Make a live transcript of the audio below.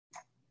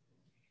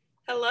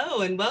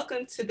Hello and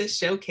welcome to the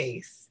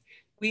showcase.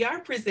 We are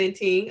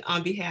presenting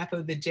on behalf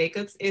of the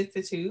Jacobs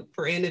Institute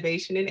for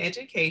Innovation in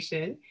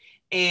Education,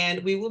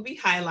 and we will be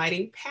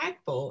highlighting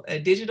Pactful, a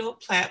digital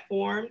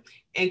platform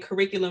and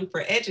curriculum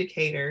for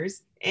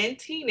educators and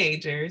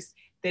teenagers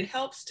that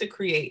helps to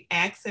create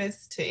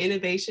access to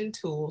innovation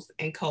tools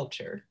and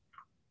culture.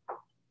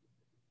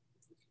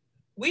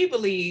 We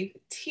believe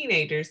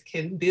teenagers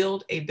can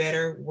build a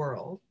better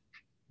world.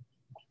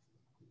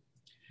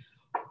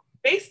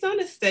 Based on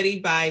a study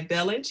by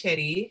Bell and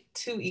Chetty,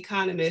 two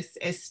economists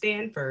at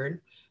Stanford,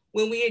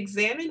 when we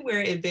examine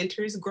where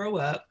inventors grow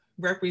up,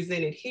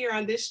 represented here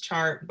on this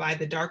chart by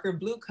the darker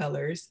blue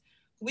colors,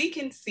 we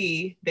can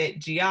see that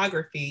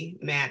geography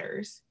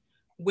matters.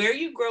 Where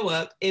you grow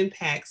up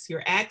impacts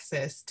your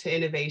access to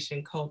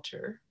innovation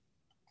culture.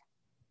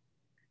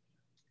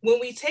 When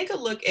we take a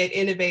look at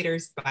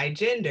innovators by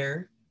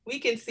gender, we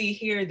can see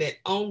here that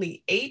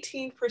only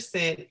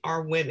 18%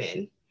 are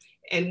women,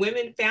 and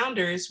women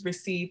founders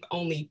receive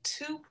only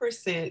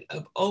 2%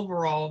 of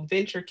overall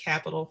venture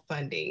capital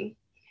funding.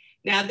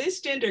 Now, this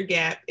gender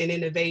gap in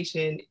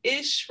innovation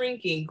is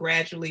shrinking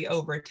gradually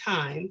over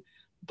time,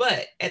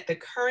 but at the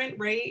current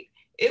rate,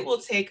 it will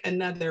take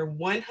another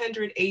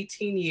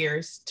 118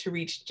 years to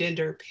reach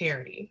gender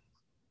parity.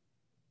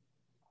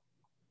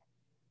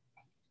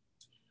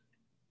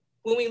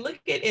 When we look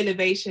at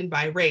innovation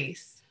by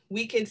race,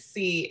 we can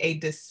see a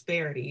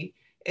disparity,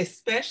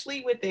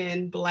 especially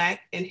within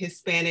Black and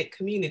Hispanic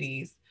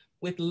communities,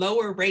 with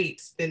lower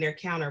rates than their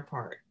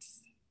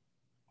counterparts.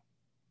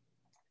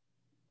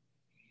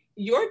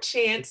 Your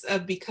chance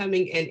of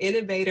becoming an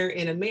innovator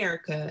in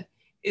America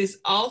is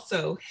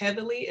also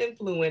heavily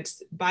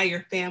influenced by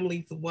your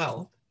family's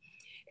wealth.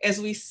 As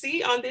we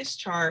see on this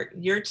chart,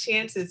 your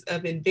chances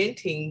of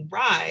inventing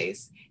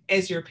rise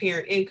as your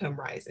parent income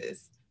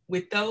rises,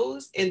 with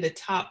those in the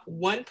top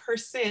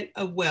 1%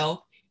 of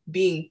wealth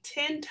being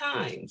 10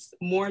 times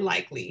more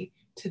likely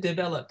to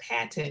develop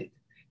patent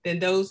than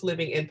those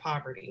living in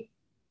poverty.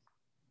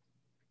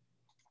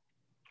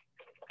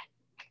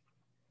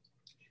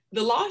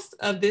 The loss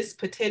of this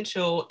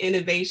potential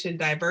innovation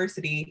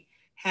diversity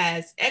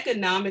has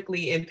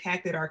economically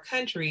impacted our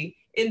country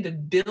in the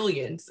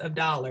billions of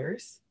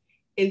dollars.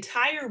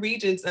 Entire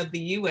regions of the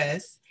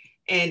US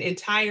and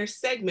entire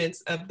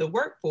segments of the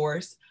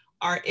workforce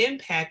are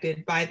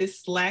impacted by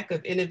this lack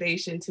of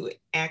innovation to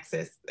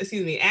access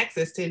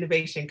to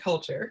innovation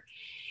culture.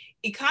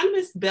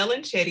 Economists Bell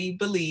and Chetty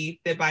believe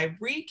that by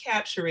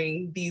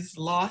recapturing these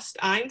lost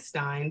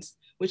Einsteins,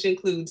 which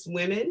includes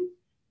women,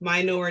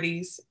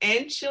 minorities,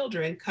 and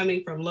children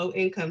coming from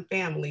low-income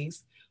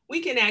families, we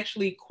can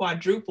actually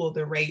quadruple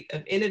the rate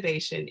of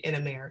innovation in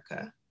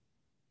America.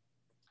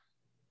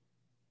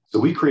 So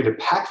we created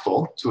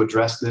Pactful to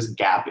address this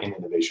gap in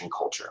innovation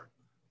culture.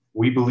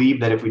 We believe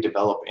that if we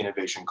develop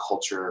innovation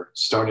culture,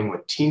 starting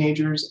with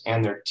teenagers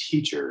and their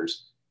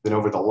teachers, then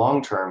over the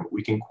long term,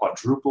 we can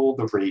quadruple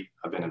the rate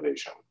of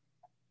innovation.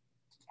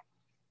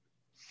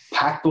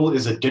 Pactful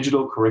is a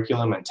digital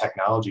curriculum and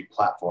technology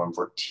platform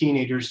for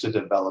teenagers to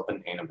develop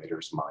an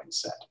innovator's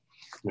mindset.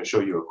 I'm going to show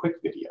you a quick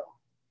video.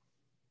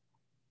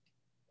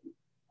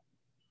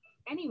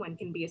 Anyone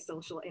can be a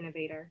social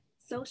innovator.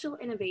 Social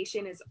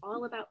innovation is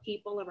all about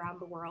people around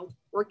the world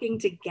working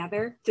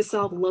together to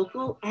solve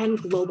local and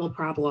global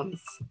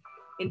problems.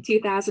 In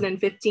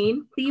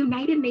 2015, the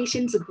United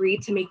Nations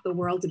agreed to make the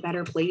world a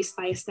better place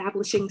by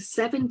establishing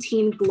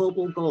 17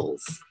 global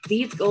goals.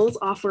 These goals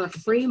offer a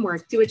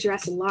framework to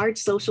address large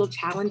social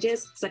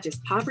challenges such as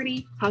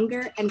poverty,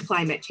 hunger, and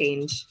climate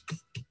change.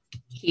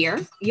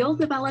 Here, you'll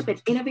develop an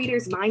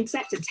innovator's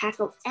mindset to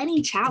tackle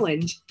any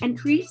challenge and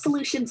create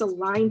solutions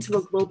aligned to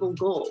a global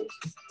goal.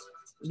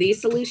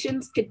 These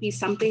solutions could be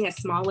something as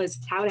small as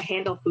how to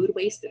handle food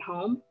waste at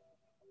home,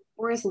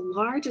 or as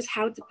large as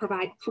how to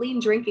provide clean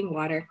drinking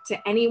water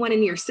to anyone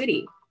in your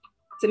city.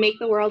 To make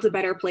the world a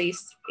better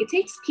place, it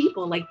takes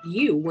people like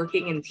you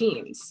working in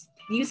teams.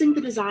 Using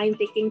the design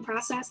thinking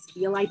process,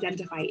 you'll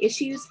identify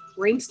issues,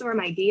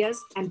 brainstorm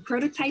ideas, and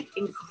prototype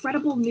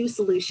incredible new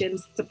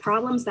solutions to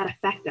problems that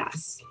affect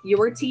us.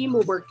 Your team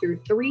will work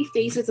through 3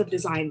 phases of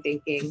design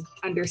thinking: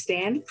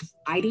 understand,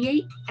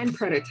 ideate, and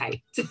prototype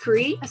to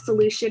create a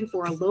solution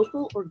for a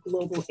local or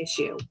global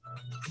issue.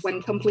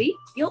 When complete,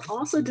 you'll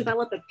also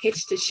develop a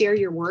pitch to share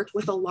your work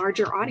with a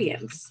larger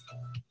audience.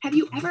 Have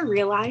you ever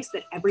realized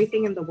that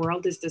everything in the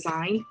world is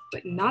designed,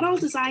 but not all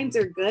designs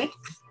are good?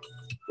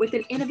 With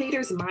an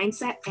innovator's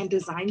mindset and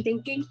design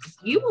thinking,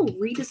 you will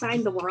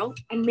redesign the world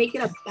and make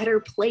it a better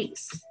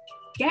place.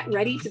 Get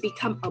ready to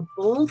become a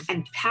bold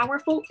and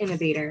powerful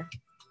innovator.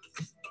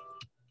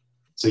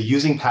 So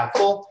using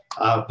Pactful,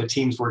 the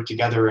teams work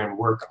together and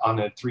work on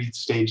a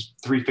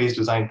three-phase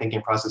design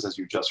thinking process, as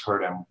you just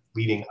heard, and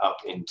leading up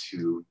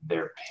into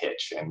their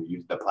pitch, and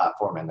use the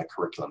platform and the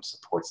curriculum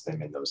supports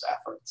them in those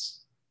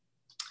efforts.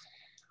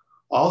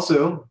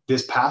 Also,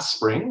 this past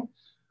spring,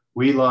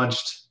 we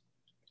launched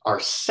our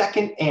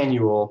 2nd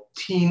annual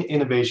Teen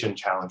Innovation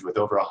Challenge with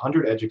over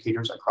 100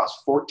 educators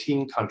across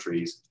 14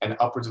 countries and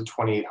upwards of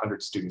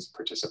 2,800 students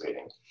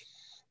participating.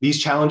 These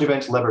challenge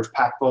events leverage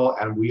Packful,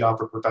 and we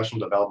offer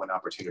professional development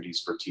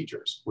opportunities for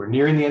teachers. We're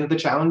nearing the end of the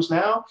challenge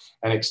now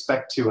and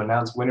expect to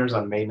announce winners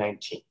on May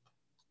 19th.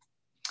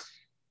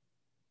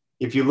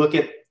 If you look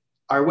at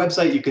our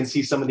website, you can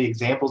see some of the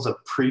examples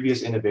of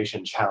previous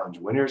Innovation Challenge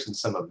winners and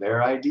some of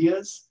their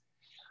ideas.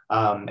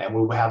 And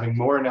we'll be having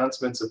more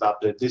announcements about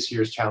this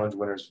year's challenge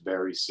winners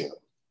very soon.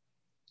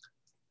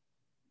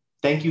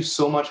 Thank you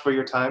so much for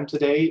your time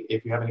today.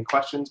 If you have any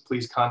questions,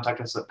 please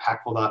contact us at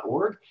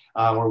packful.org,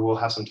 or we'll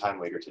have some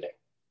time later today.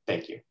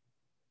 Thank you.